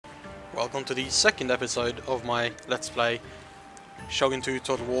Welcome to the second episode of my Let's Play Shogun 2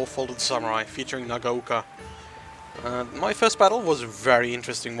 Total War Fall of the Samurai featuring Nagaoka. My first battle was a very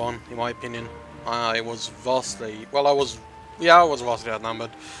interesting one, in my opinion. I was vastly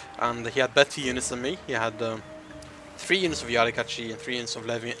outnumbered, and he had better units than me. He had 3 units of Yarikachi and 3 units of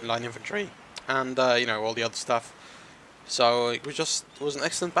line infantry, and you know, all the other stuff. So it was an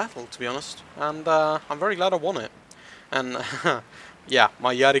excellent battle, to be honest, and I'm very glad I won it. And yeah,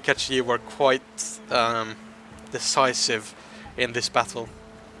 my Yarikachi were quite decisive in this battle.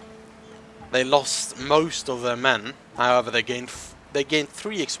 They lost most of their men, however they gained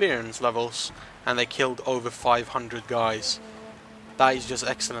 3 experience levels and they killed over 500 guys. That is just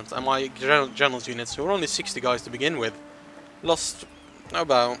excellent. And my general's units, who were only 60 guys to begin with, lost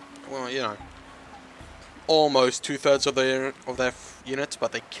about, well, you know, almost 2/3 of their units,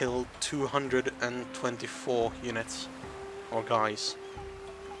 but they killed 224 units. Or guys.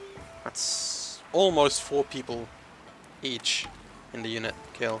 That's almost 4 people each in the unit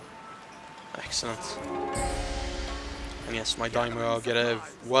kill. Excellent. And yes, my daimyo get a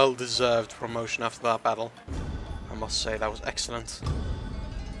well-deserved promotion after that battle. I must say, that was excellent.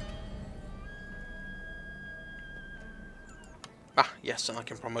 Ah, yes, and I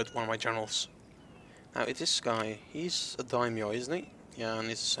can promote one of my generals. Now, this guy, he's a daimyo, isn't he? Yeah, and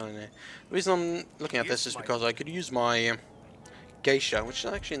he's a senator. The reason I'm looking at this is because I could use my geisha, which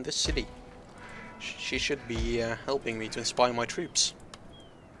is actually in this city. She should be helping me to inspire my troops.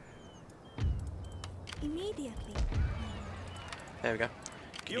 Immediately. There we go.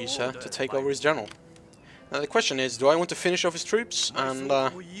 Could use her to take over his general. Now the question is, do I want to finish off his troops? And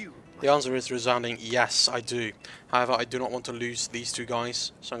the answer is resounding yes, I do. However, I do not want to lose these 2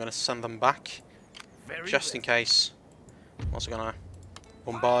 guys, so I'm going to send them back, just in case. I'm also going to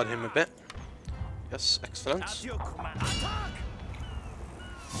bombard him a bit. Yes, excellent.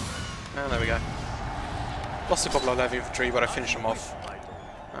 And there we go. Lost a couple of heavy infantry, but I finished them off.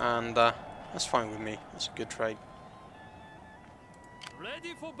 And that's fine with me. That's a good trade.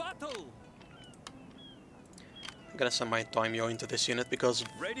 Ready for battle. I'm gonna send my daimyo into this unit because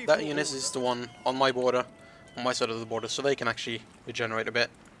that unit is the one on my border, on my side of the border, so they can actually regenerate a bit.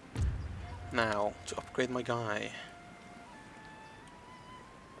 Now, to upgrade my guy.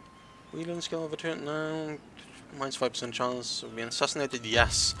 Wheeling skill over turn? No. Minus 5% chance of being assassinated?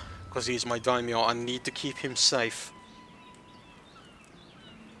 Yes. Because he's my daimyo, I need to keep him safe.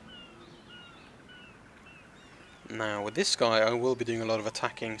 Now, with this guy, I will be doing a lot of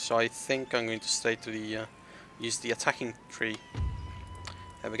attacking, so I think I'm going to stay to the use the attacking tree.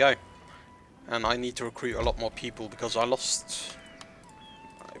 There we go. And I need to recruit a lot more people because I lost,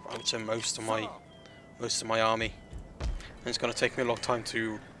 I would say, most of my army, and it's going to take me a long time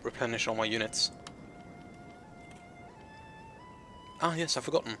to replenish all my units. Ah yes, I've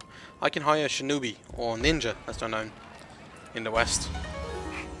forgotten. I can hire shinobi, or ninja as they're known in the West.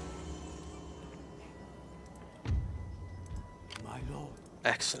 My lord.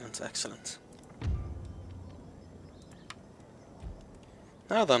 Excellent, excellent.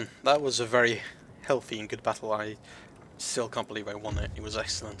 Now then, that was a very healthy and good battle. I still can't believe I won it. It was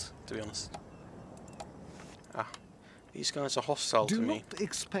excellent, to be honest. Ah, these guys are hostile to me. Do not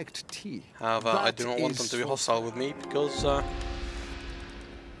expect tea. However, I do not want them to be hostile with me because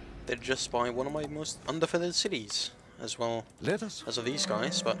they're just by one of my most undefended cities, as well as of these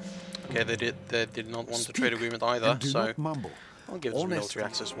guys. But okay, they did not want a trade agreement either, so I'll give them military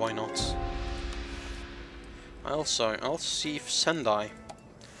access. Why not? I'll see if Sendai,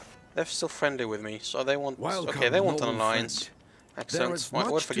 they're still friendly with me, so they want. Okay, they want an alliance. Excellent.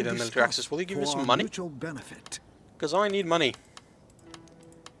 What if I give them military access? Will you give me some money? Because I need money.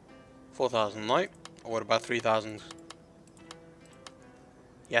 4,000, no. Or what about 3,000?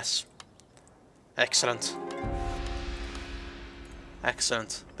 Yes. Excellent.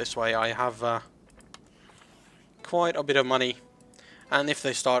 Excellent. This way I have quite a bit of money. And if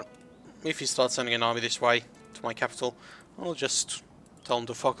you start sending an army this way to my capital, I'll just tell them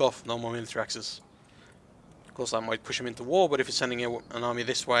to fuck off. No more military access. Of course, that might push him into war, but if he's sending an army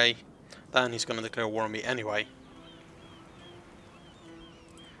this way, then he's going to declare war on me anyway.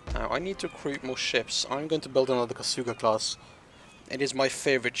 Now, I need to recruit more ships. I'm going to build another Kasuga class. It is my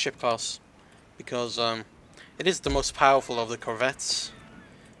favorite ship class because it is the most powerful of the corvettes,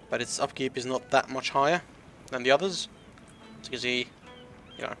 but its upkeep is not that much higher than the others. As you can see,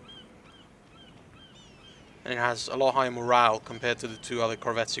 you know, and it has a lot higher morale compared to the 2 other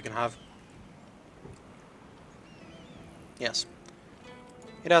corvettes you can have. Yes,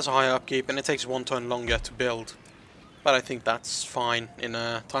 it has a higher upkeep and it takes 1 turn longer to build, but I think that's fine in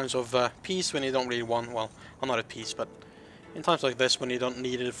times of peace when you don't really want. Well, I'm not at peace, but In times like this, when you don't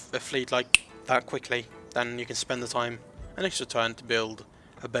need a fleet like that quickly, then you can spend the time, an extra turn, to build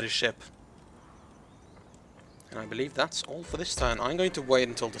a better ship. And I believe that's all for this turn. I'm going to wait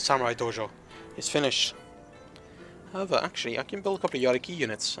until the Samurai Dojo is finished. However, actually, I can build a couple of Yariki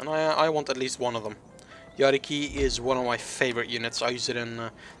units, and I want at least one of them. Yariki is one of my favorite units. I use it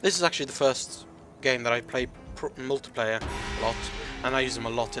in... this is actually the first game that I play multiplayer a lot, and I use them a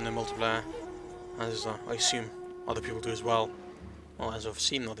lot in the multiplayer, as I assume other people do as well. Well, as I've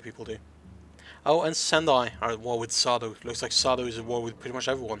seen other people do. Oh, and Sendai are at war with Sado. Looks like Sado is at war with pretty much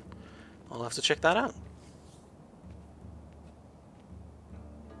everyone. I'll have to check that out.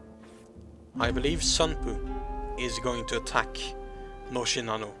 I believe Sunpu is going to attack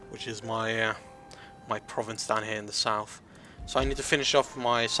Noshinano, which is my my province down here in the south. So I need to finish off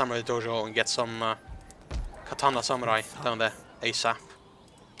my Samurai Dojo and get some Katana Samurai down there ASAP.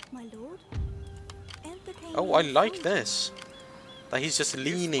 My lord? Oh, I like this. That he's just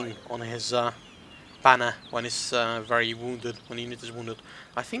leaning on his banner when he's very wounded, when the unit is wounded.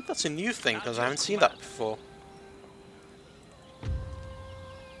 I think that's a new thing, because I haven't seen that before.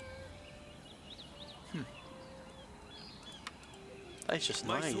 That's just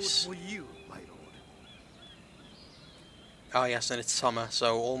nice. Ah yes, and it's summer,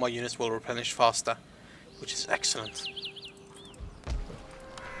 so all my units will replenish faster, which is excellent.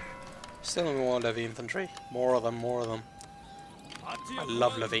 Still more Levy infantry. More of them, more of them. I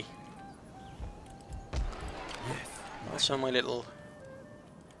love Levy. Also my little...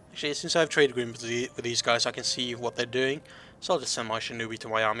 Actually, since I have trade agreements with these guys, I can see what they're doing. So I'll just send my Shinobi to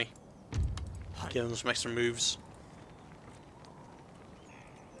my army. Give them some extra moves.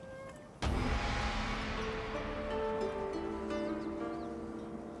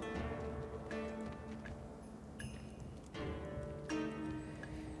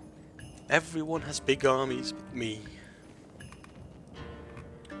 Everyone has big armies but me.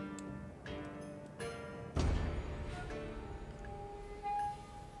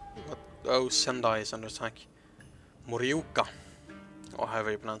 What? Oh, Sendai is under attack. Morioka, or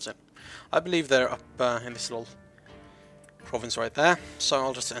however you pronounce it. I believe they're up in this little province right there, so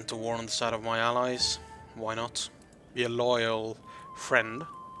I'll just enter war on the side of my allies. Why not? Be a loyal friend.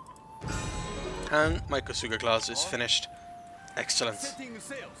 And my Kosuga class is finished. Excellent.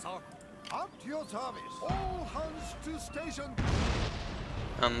 Up to your service. All hands to station.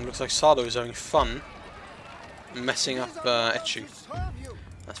 And looks like Sado is having fun messing up Etchu.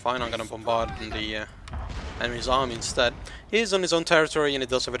 That's fine, I'm gonna bombard the enemy's army instead. He's on his own territory and he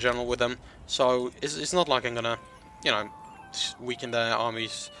does have a general with him, so it's not like I'm gonna, you know, weaken their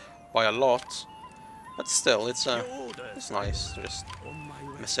armies by a lot. But still, it's nice to just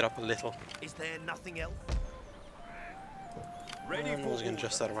mess it up a little. Is there nothing else? And was going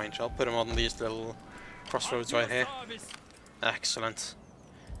just out of range. I'll put him on these little crossroads right here. Excellent.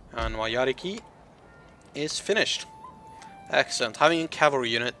 And my Yariki is finished. Excellent. Having a cavalry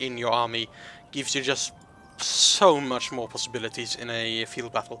unit in your army gives you just so much more possibilities in a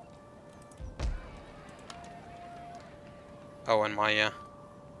field battle. Oh, and my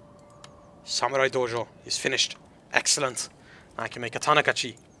Samurai Dojo is finished. Excellent. I can make a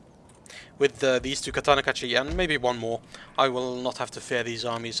Tanakachi. With these two Katanakachi and maybe one more, I will not have to fear these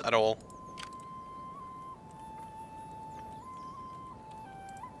armies at all.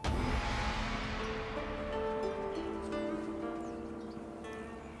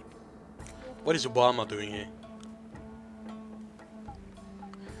 What is Obama doing here?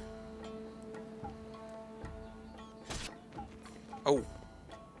 Oh.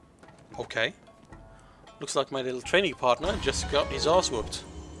 Okay. Looks like my little training partner just got his ass whooped.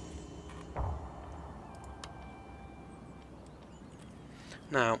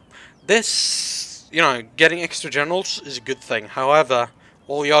 Now, this, you know, getting extra generals is a good thing. However,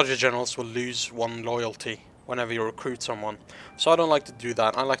 all your other generals will lose one loyalty whenever you recruit someone. So I don't like to do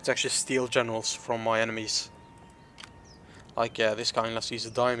that. I like to actually steal generals from my enemies. Like this guy, unless he's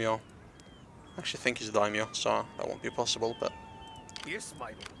a daimyo. I actually think he's a daimyo, so that won't be possible, but... Yes, my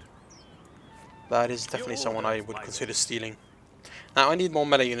lord. That is definitely someone I would consider stealing. Now, I need more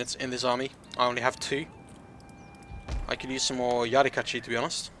melee units in this army. I only have 2. I could use some more Yarikachi, to be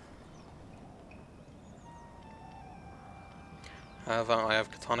honest. However, I have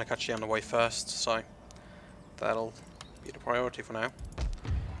Katanakachi on the way first, so that'll be the priority for now.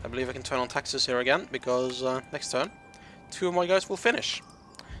 I believe I can turn on taxes here again, because next turn, 2 of my guys will finish.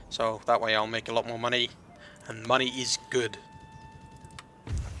 So that way I'll make a lot more money, and money is good.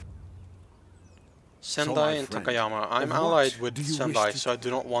 Sendai and Takayama. I'm allied with Sendai, so I do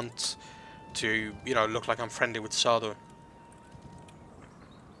not want to, you know, look like I'm friendly with Sado.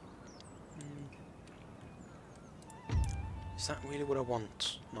 really what I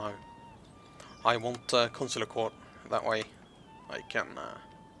want? No. I want consular court. That way I can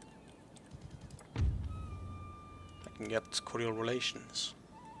get cordial relations.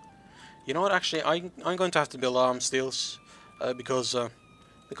 You know what? Actually, I'm going to have to build arms deals because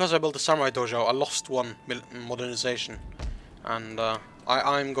I built a samurai dojo. I lost one modernization, and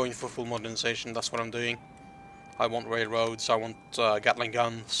I'm going for full modernization. That's what I'm doing. I want railroads. I want Gatling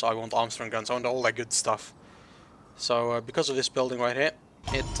guns. I want Armstrong guns. I want all that good stuff. So because of this building right here,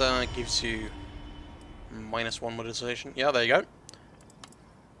 it gives you -1 modernization. Yeah, there you go.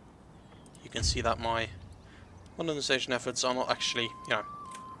 You can see that my modernization efforts are not actually, you know,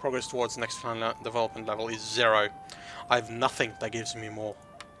 progress towards the next development level is 0. I have nothing that gives me more,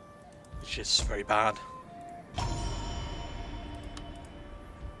 which is very bad.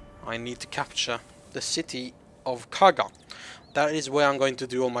 I need to capture the city of Kaga. That is where I'm going to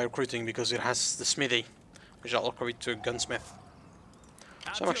do all my recruiting because it has the smithy, which I'll upgrade to a gunsmith.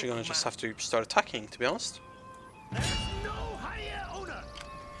 So I'm actually going to just have to start attacking, to be honest. No higher honor.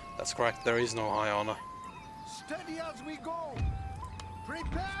 That's correct, there is no high honor. Steady as we go.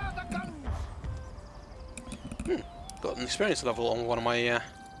 Prepare the guns. Got an experience level on one of my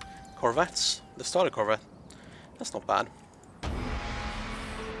corvettes, the starter corvette. That's not bad.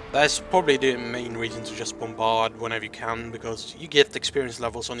 That's probably the main reason to just bombard whenever you can, because you get experience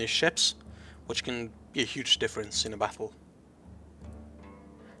levels on your ships, which can be a huge difference in a battle.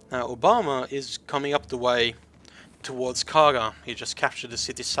 Now Obama is coming up the way towards Kaga. He just captured the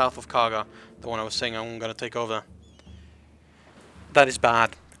city south of Kaga, the one I was saying I'm gonna take over. That is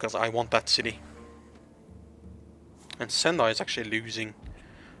bad, because I want that city. And Sendai is actually losing.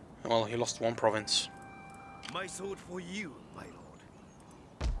 Well, he lost 1 province. My sword for you, my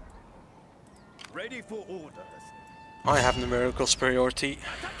lord. Ready for orders. I have numerical superiority,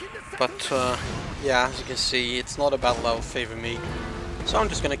 but yeah, as you can see, it's not a battle that will favor me. So I'm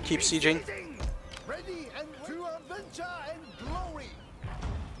just gonna keep sieging. Ready and to adventure and glory.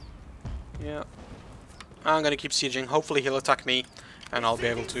 Yeah, I'm gonna keep sieging. Hopefully he'll attack me, and I'll be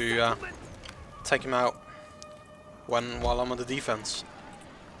able to take him out while I'm on the defense,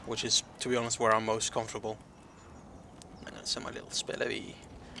 which is, to be honest, where I'm most comfortable. I'm gonna send my little spear levy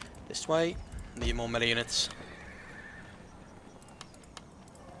this way. Need more melee units.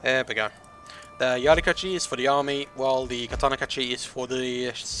 There we go. The Yarikachi is for the army, while the Katanakachi is for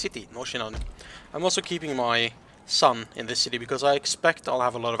the city, Noshinan. I'm also keeping my son in this city because I expect I'll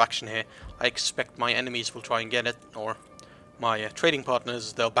have a lot of action here. I expect my enemies will try and get it, or my trading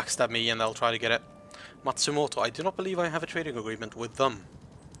partners, they'll backstab me and they'll try to get it. Matsumoto, I do not believe I have a trading agreement with them.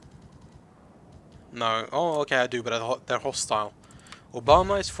 No. Oh, okay, I do, but they're hostile.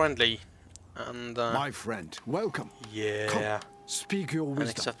 Obama is friendly, and My friend, welcome. yeah. Come, speak your wisdom,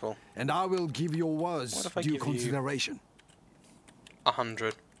 Unacceptable. and I will give your What words if I due give you- consideration.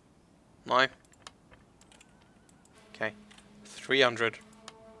 100. No. Okay. 300.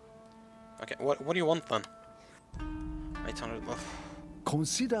 Okay, what do you want then? 800. Ugh.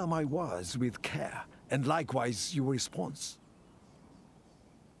 Consider my words with care, and likewise your response.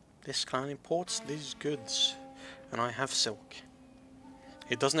 This clan imports these goods, and I have silk.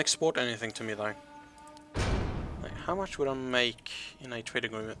 It doesn't export anything to me though. Like, how much would I make in a trade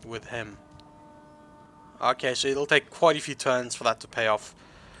agreement with him? Okay, so it'll take quite a few turns for that to pay off.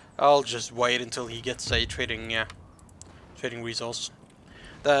 I'll just wait until he gets a trading resource.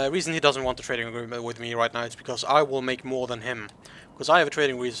 The reason he doesn't want a trading agreement with me right now is because I will make more than him. Because I have a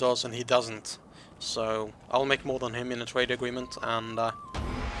trading resource and he doesn't. So I'll make more than him in a trade agreement, and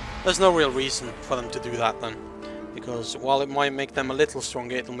there's no real reason for them to do that then. Because while it might make them a little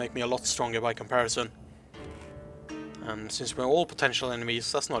stronger, it'll make me a lot stronger by comparison. And since we're all potential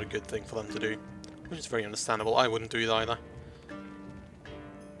enemies, that's not a good thing for them to do. Which is very understandable. I wouldn't do it either.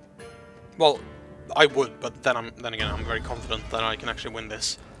 Well, I would, but then again, I'm very confident that I can actually win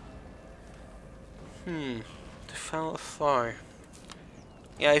this. The fell foe.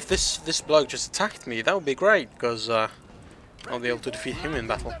 Yeah, if this bloke just attacked me, that would be great, because I'll be able to defeat him in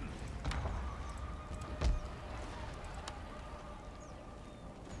battle.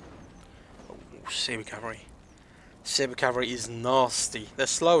 Oh, Saber Cavalry. Saber Cavalry is nasty. They're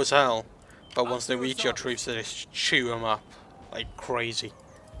slow as hell, but once they reach your troops, they just chew them up like crazy.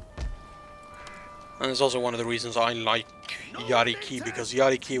 And it's also one of the reasons I like Yariki, because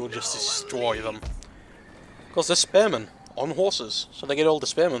Yariki will just destroy them. Because they're spearmen on horses, so they get all the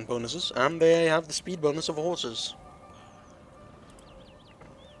spearman bonuses, and they have the speed bonus of horses.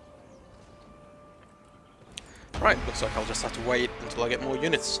 Right, looks like I'll just have to wait until I get more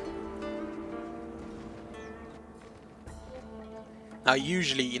units. Now,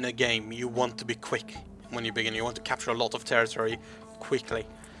 usually in a game, you want to be quick when you begin. You want to capture a lot of territory quickly.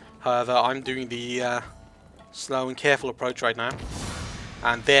 However, I'm doing the slow and careful approach right now.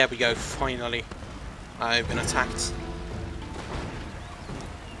 And there we go, finally. I've been attacked.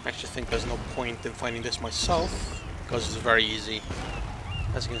 I actually think there's no point in finding this myself, because it's very easy.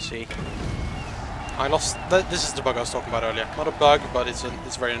 As you can see. I lost... This is the bug I was talking about earlier. Not a bug, but it's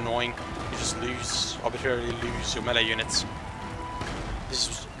very annoying. You just arbitrarily lose your melee units.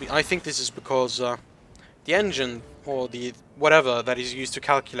 I think this is because the engine, or the whatever that is used to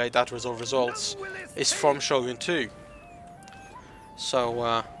calculate that results, is from Shogun 2.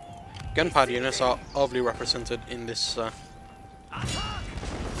 So, gunpowder units are overly represented in this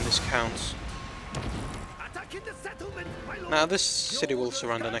count. Now this city will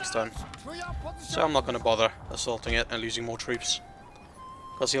surrender next turn, so I'm not going to bother assaulting it and losing more troops,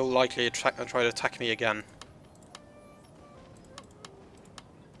 because he'll likely try to attack me again.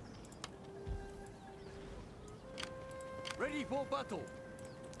 Ready for battle.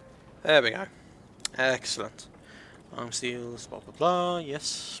 There we go. Excellent. Arm steals, blah blah blah,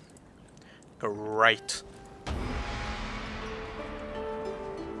 yes. Great.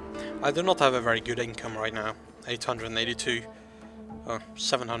 I do not have a very good income right now. 882.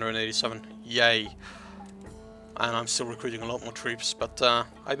 787. Yay. And I'm still recruiting a lot more troops, but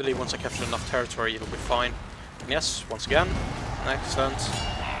I believe once I capture enough territory it'll be fine. And yes, once again, excellent.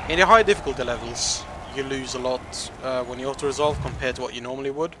 In the high difficulty levels, you lose a lot when you auto-resolve compared to what you normally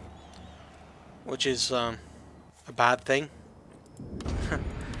would. Which is a bad thing.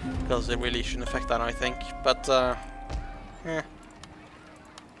 Because it really shouldn't affect that, I think. But, eh.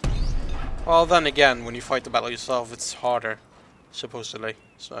 Well, then again, when you fight the battle yourself, it's harder, supposedly.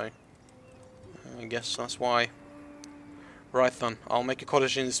 So, I guess that's why. Right then, I'll make a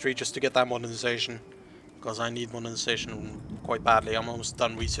cottage industry just to get that modernization. Because I need modernization quite badly. I'm almost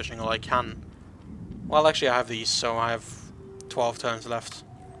done researching all I can. Well, actually I have these, so I have 12 turns left.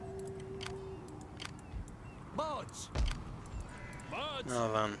 March. March.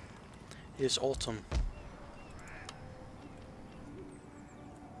 Now then, it is autumn.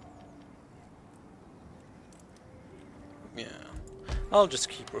 Yeah, I'll just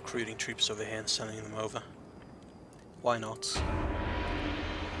keep recruiting troops over here and sending them over. Why not?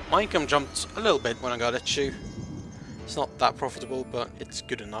 My income jumped a little bit when I got Etchu. It's not that profitable, but it's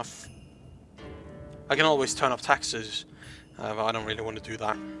good enough. I can always turn up taxes, but I don't really want to do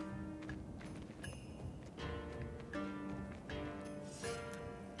that.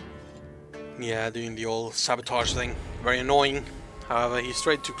 Yeah, doing the old sabotage thing. Very annoying. However, he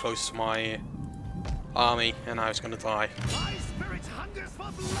strayed too close to my army, and I was going to die. My spirit hungers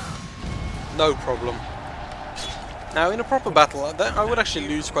for blood. No problem. Now, in a proper battle, I would actually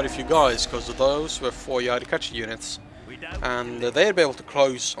lose quite a few guys, because those were 4 Yadikachi units. And they'd be able to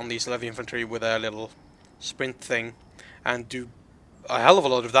close on these levy infantry with their little sprint thing, and do a hell of a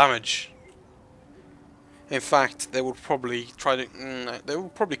lot of damage. In fact, they would probably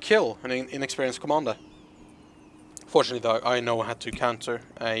kill an inexperienced commander. Fortunately, though, I know how to counter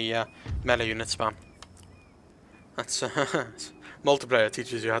a melee unit spam. That's multiplayer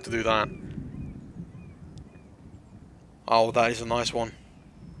teaches you how to do that. Oh, that is a nice one.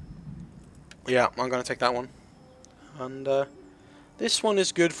 Yeah, I'm gonna take that one. And this one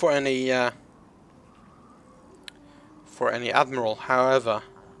is good for any admiral. However,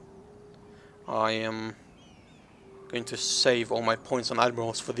 I am going to save all my points on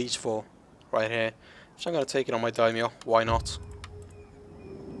admirals for these 4 right here. So I'm going to take it on my daimyo. Why not?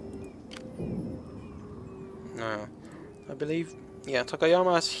 No, I believe, yeah,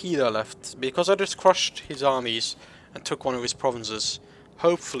 Takayama has Hida left. Because I just crushed his armies and took one of his provinces,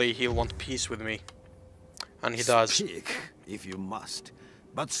 hopefully he'll want peace with me. And he does. Speak, if you must,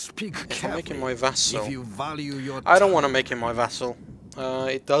 but speak If I make him carefully. my vassal, If you value your I don't want to time. make him my vassal.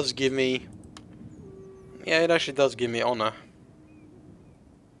 It does give me... Yeah, it actually does give me honor.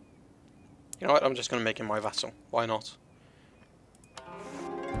 You know what, I'm just going to make him my vassal. Why not?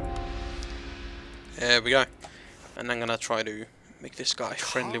 There we go. And I'm going to try to make this guy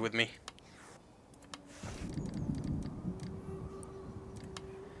friendly with me.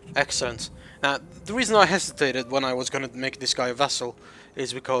 Excellent. Now, the reason I hesitated when I was going to make this guy a vassal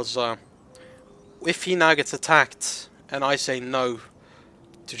is because if he now gets attacked and I say no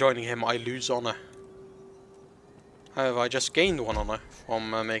to joining him, I lose honor. However, I just gained 1 honor from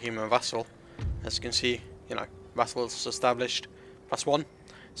making him a vassal. As you can see, you know, vassals established, +1.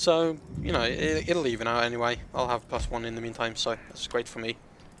 So, you know, it'll even out anyway. I'll have +1 in the meantime, so that's great for me.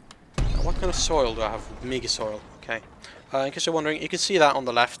 What kind of soil do I have? Mega soil. Okay. In case you're wondering, you can see that on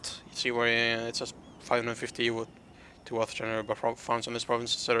the left. You see where it says 550 with 2 Earth General farms on this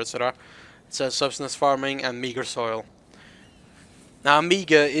province, etc., etc. It says subsistence farming and meager soil. Now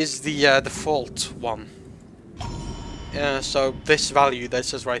meager is the default one. So this value that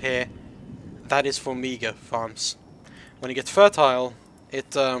says right here, that is for meager farms. When you get fertile,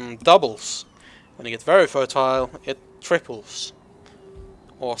 it doubles. When you get very fertile, it triples.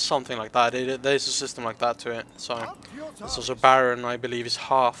 Or something like that. There's a system like that to it. So it's also barren, I believe, is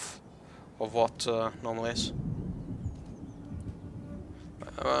half of what normal is.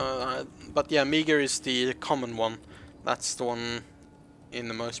 But yeah, meager is the common one. That's the one in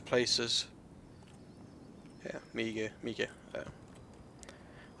the most places. Yeah, meager.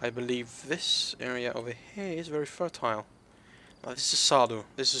 I believe this area over here is very fertile. This is Sado.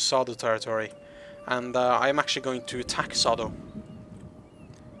 This is Sado territory. And I'm actually going to attack Sado.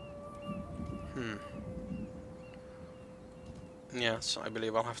 Yes, I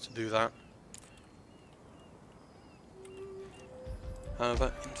believe I'll have to do that.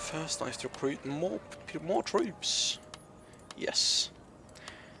 But first I have to recruit more troops. Yes.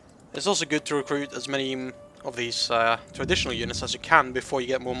 It's also good to recruit as many of these traditional units as you can before you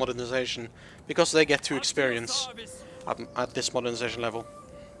get more modernization, because they get to experience at this modernization level.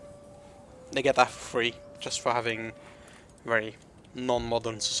 They get that for free, just for having very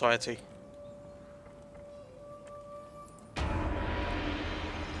non-modern society.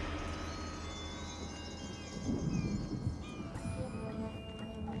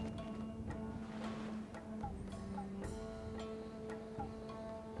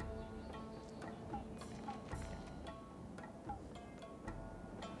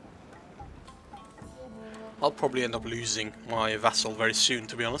 I'll probably end up losing my vassal very soon,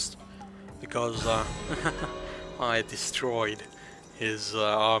 to be honest, because I destroyed his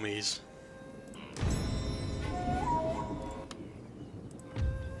armies.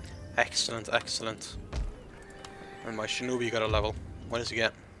 Excellent, excellent. And my shinobi got a level. What does he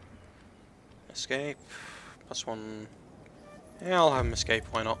get? Escape. +1. Yeah, I'll have him escape,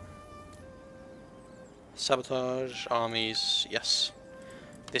 why not? Sabotage, armies, yes.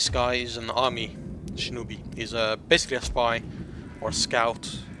 This guy is an army shinobi. He's basically a spy or a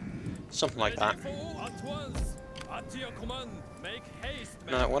scout, something like that.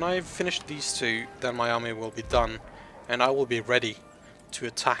 Now, when I've finished these two, then my army will be done, and I will be ready to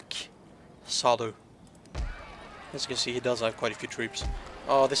attack Sado. As you can see, he does have quite a few troops.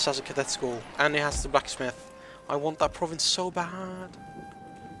 Oh, this has a cadet school, and it has the blacksmith. I want that province so bad.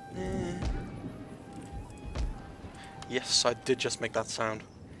 Yes, I did just make that sound.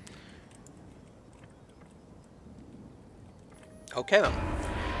 Okay then.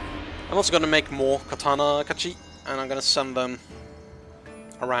 I'm also going to make more katana kachi, and I'm going to send them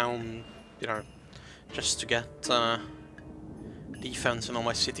around, you know, just to get defense in all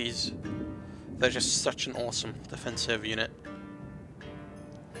my cities. They're just such an awesome defensive unit.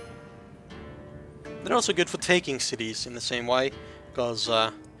 They're also good for taking cities in the same way, because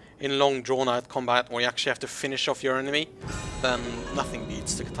in long drawn out combat where you actually have to finish off your enemy, then nothing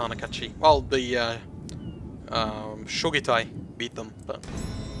beats the katana kachi. Well, the shogitai beat them, but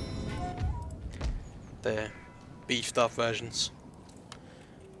they're beefed up versions.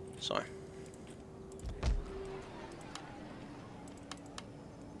 So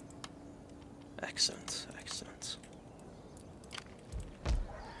excellent, excellent.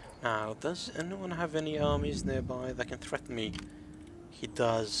 Now, does anyone have any armies nearby that can threaten me? He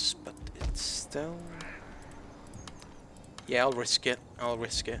does, but it's still... Yeah, I'll risk it. I'll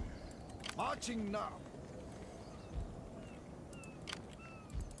risk it. Marching now.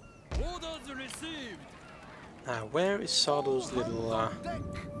 Orders received. Now, where is Sado's little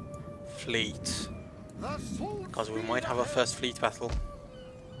fleet? Because we might have our first fleet battle.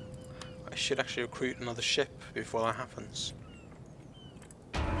 I should actually recruit another ship before that happens.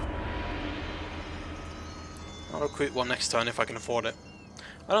 I'll recruit one next turn if I can afford it.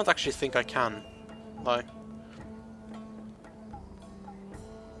 I don't actually think I can, though.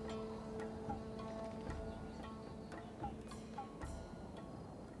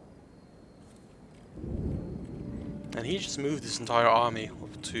 And he just moved his entire army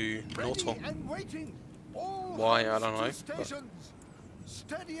up to Noto. Why, I don't know. But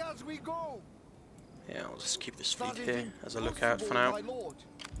Steady as we go. yeah, I'll just keep this fleet here as a lookout for now.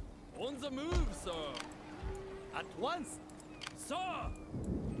 On the move, sir. At once, sir.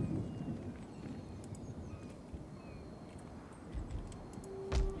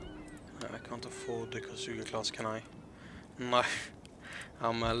 I can't afford the Kosuga class, can I? No.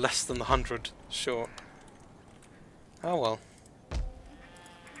 I'm less than 100 short. Oh well.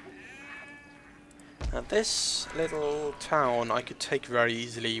 Now this little town I could take very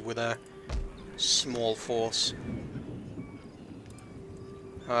easily with a small force.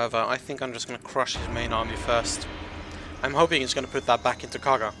 However, I think I'm just going to crush his main army first. I'm hoping he's going to put that back into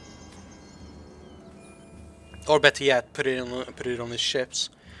Kaga. Or better yet, put it on his ships.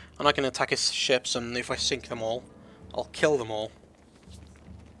 I'm not going to attack his ships, and if I sink them all, I'll kill them all.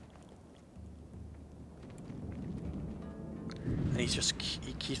 And he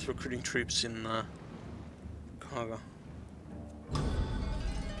keeps recruiting troops in Kaga.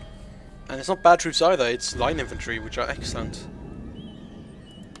 And it's not bad troops either, it's line infantry, which are excellent.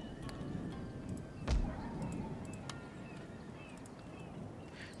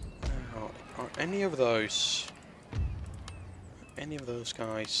 Now, are any of those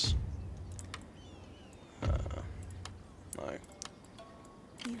guys? No.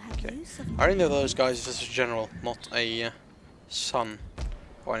 Okay. Are any of those guys just a general, not a son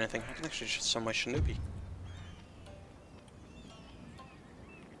or anything? I can actually just summon my Shinobi.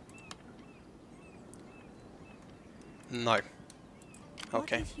 No.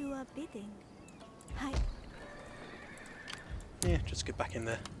 Okay. What if you are bidding? Hi. Yeah, just get back in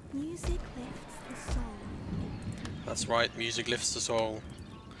there. Music lifts the soul. That's right, music lifts the soul.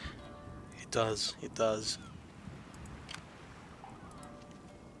 It does, it does.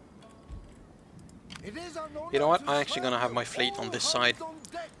 You know what, I'm actually gonna have my fleet on this side.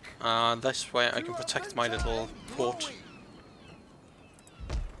 This way I can protect my little port.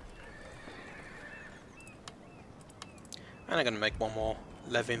 And I'm gonna make one more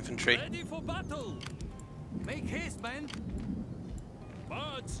levy infantry. Ready for battle. Make haste, men.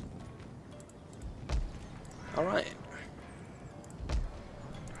 March. Alright.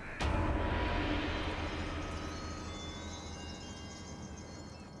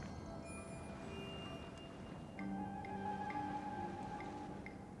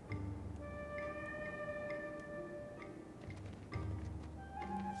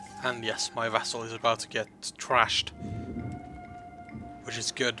 And yes, my vassal is about to get trashed. Which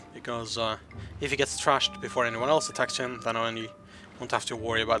is good, because if he gets trashed before anyone else attacks him, then I only won't have to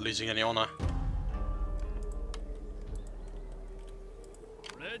worry about losing any honor.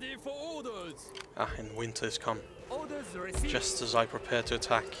 Ready for orders. Ah, and winter has come, Orders received. just as I prepare to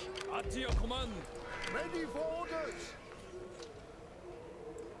attack. At your command. Ready for orders.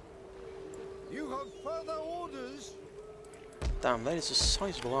 You have further orders. Damn, that is a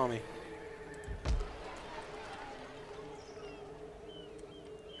sizable army.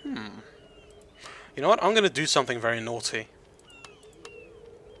 You know what? I'm going to do something very naughty.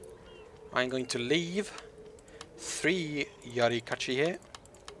 I'm going to leave 3 Yarikachi here.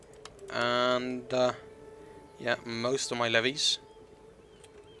 And, yeah, most of my levies.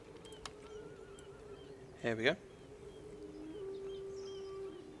 Here we go.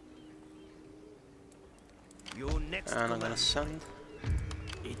 And I'm going to send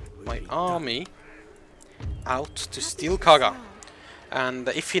my army out to steal Kaga. And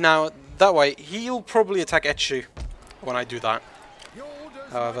if he now... That way, he'll probably attack Etsu when I do that.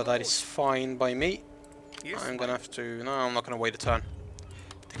 However, that is fine by me. I'm gonna have to... No, I'm not gonna wait a turn.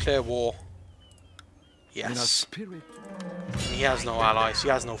 Declare war. Yes. He has no allies, he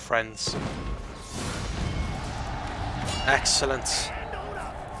has no friends. Excellent.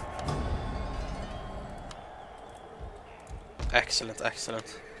 Excellent,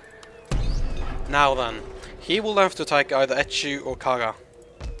 excellent. Now then, he will have to attack either Etsu or Kaga.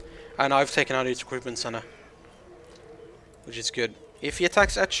 And I've taken out its recruitment center, which is good. If he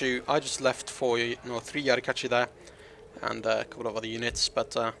attacks Etsu, I just left 3 Yarikachi there, and a couple of other units,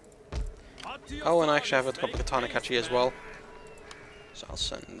 but oh, and I actually have a couple of Katanakachi as well. So I'll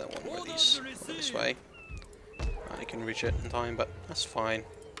send one of these this way. I can reach it in time, but that's fine.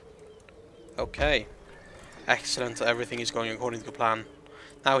 Okay. Excellent, everything is going according to plan.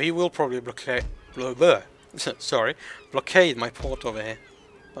 Now he will probably blockade my port over here.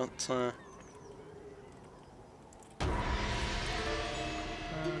 But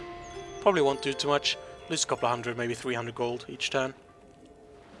probably won't do too much. Lose a couple of hundred, maybe 300 gold each turn.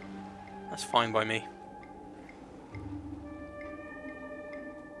 That's fine by me.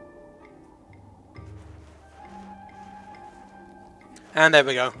 And there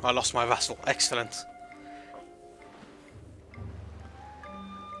we go, I lost my vassal. Excellent.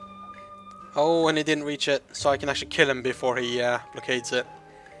 Oh, and he didn't reach it, so I can actually kill him before he blockades it.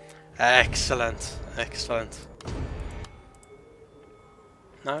 Excellent, excellent.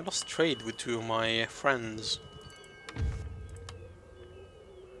 Now I lost trade with 2 of my friends.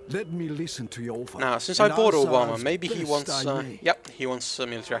 Let me listen to your offer. Now, since I bought Obama, maybe he wants... yep, he wants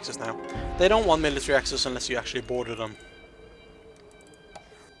military access now. They don't want military access unless you actually border them.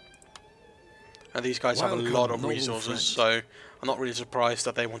 And these guys have a lot of resources, so I'm not really surprised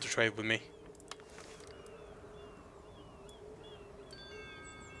that they want to trade with me.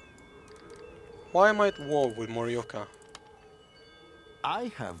 Why am I at war with Morioka?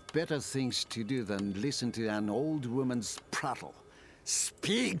 I have better things to do than listen to an old woman's prattle.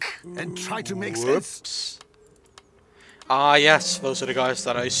 Speak and try to make sense. Whoops. Ah yes, those are the guys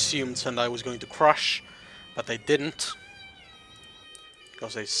that I assumed Sendai was going to crush, but they didn't.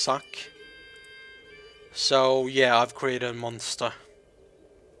 Because they suck. So yeah, I've created a monster.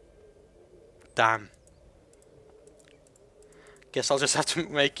 Damn. Guess I'll just have to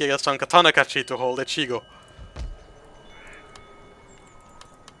make some katana kachi to hold Ichigo.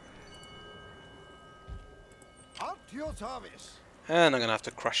 At your service. And I'm gonna have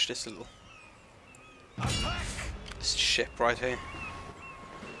to crush this ship right here.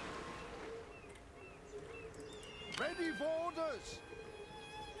 Ready for orders.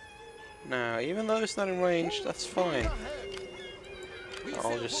 Now, even though it's not in range, that's fine.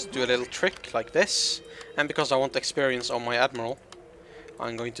 I'll just do a little trick like this. And because I want experience on my admiral,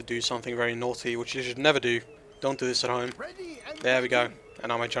 I'm going to do something very naughty, which you should never do. Don't do this at home. There we go. And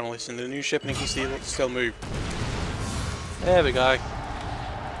now my general is in the new ship and he can still move. There we go.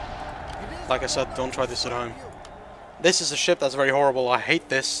 Like I said, don't try this at home. This is a ship that's very horrible. I hate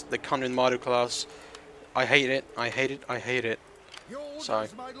this. The Conrad Maru class. I hate it. I hate it. I hate it. So,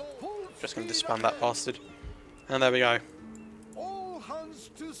 just going to disband that bastard. And there we go. All hands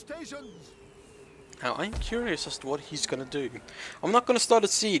to stations. Now, I'm curious as to what he's going to do. I'm not going to start a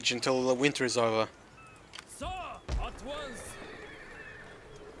siege until the winter is over. Sir, at once.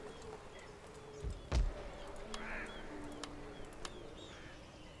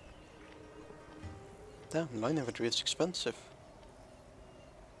 Damn, line infantry is expensive.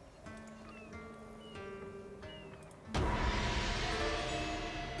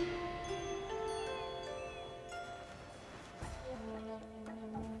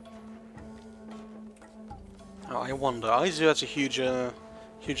 Now, I wonder, Aizu has a huge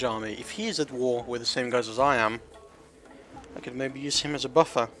army. If he is at war with the same guys as I am, I could maybe use him as a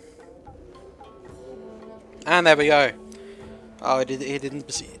buffer. And there we go. Oh, he didn't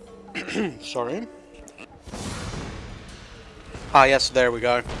besiege. Sorry. Ah yes, there we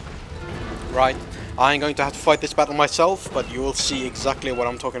go. Right, I'm going to have to fight this battle myself, but you will see exactly what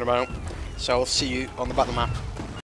I'm talking about. So I'll see you on the battle map.